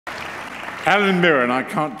Helen Mirren, I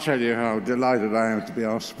can't tell you how delighted I am to be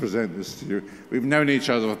asked to present this to you. We've known each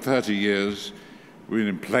other for 30 years. We've been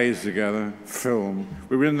in plays together, film.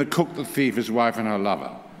 We were in The Cook, the Thief, His Wife and Her Lover,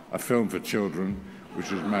 a film for children, which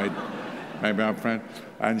was made by our friend.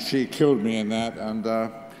 And she killed me in that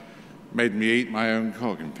and made me eat my own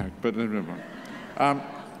cock, in fact. But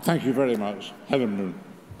thank you very much, Helen Mirren.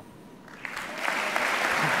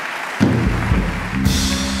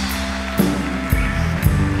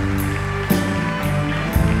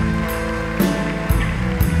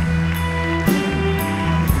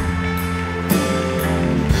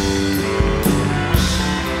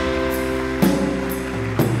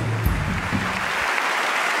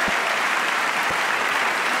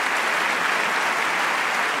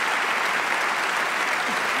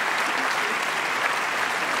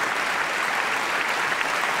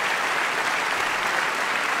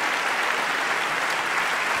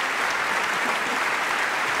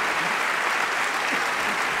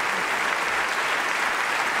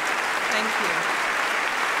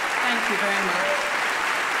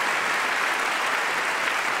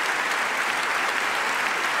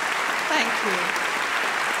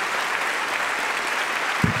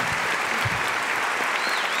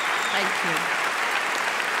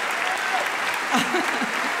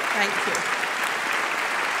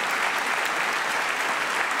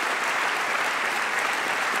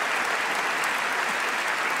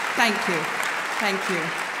 Thank you. Thank you.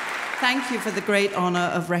 Thank you for the great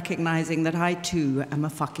honor of recognizing that I, too, am a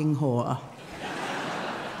fucking whore.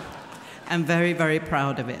 I'm very, very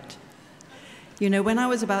proud of it. You know, when I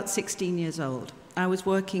was about 16 years old, I was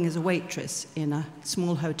working as a waitress in a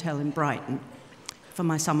small hotel in Brighton for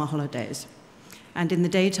my summer holidays. And in the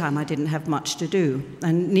daytime, I didn't have much to do.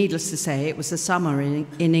 And needless to say, it was the summer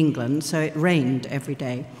in England, so it rained every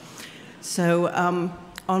day. So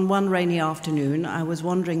on one rainy afternoon, I was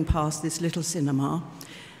wandering past this little cinema,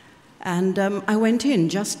 and I went in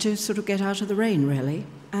just to sort of get out of the rain, really.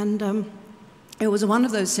 And it was one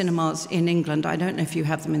of those cinemas in England. I don't know if you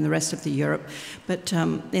have them in the rest of Europe, but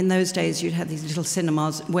in those days, you'd have these little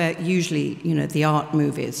cinemas where usually, you know, the art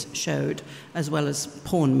movies showed, as well as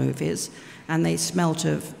porn movies, and they smelt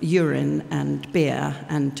of urine and beer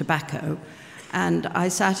and tobacco. And I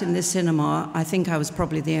sat in this cinema. I think I was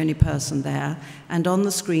probably the only person there. And on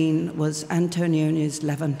the screen was Antonioni's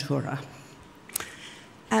L'Avventura.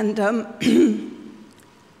 And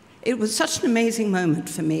it was such an amazing moment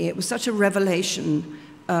for me. It was such a revelation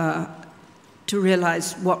to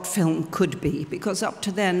realize what film could be. Because up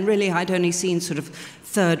to then, really, I'd only seen sort of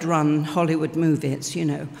third-run Hollywood movies, you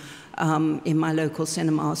know, in my local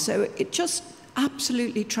cinema. So it just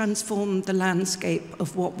absolutely transformed the landscape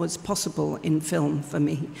of what was possible in film for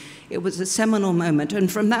me. It was a seminal moment, and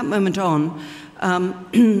from that moment on,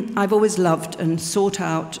 I've always loved and sought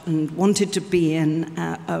out and wanted to be in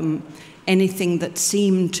anything that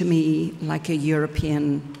seemed to me like a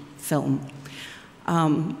European film.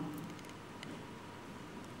 On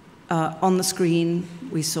the screen,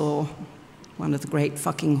 we saw one of the great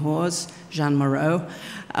fucking whores, Jeanne Moreau,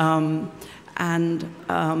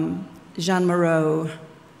 Jeanne Moreau,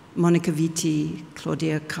 Monica Vitti,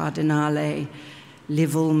 Claudia Cardinale,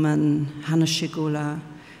 Liv Ullmann, Hanna Schygulla,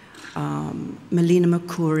 Melina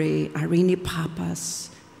Mercouri, Irene Papas,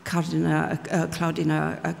 Claudia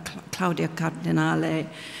Cardinale.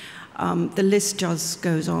 The list just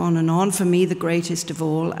goes on and on. For me, the greatest of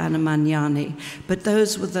all, Anna Magnani. But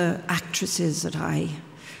those were the actresses that I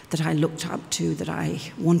looked up to, that I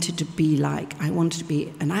wanted to be like. I wanted to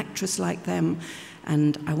be an actress like them,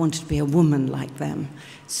 and I wanted to be a woman like them.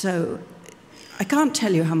 So I can't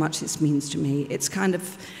tell you how much this means to me. It's kind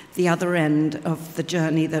of the other end of the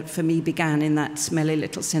journey that for me began in that smelly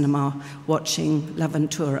little cinema watching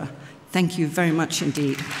L'Avventura. Thank you very much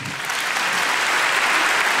indeed.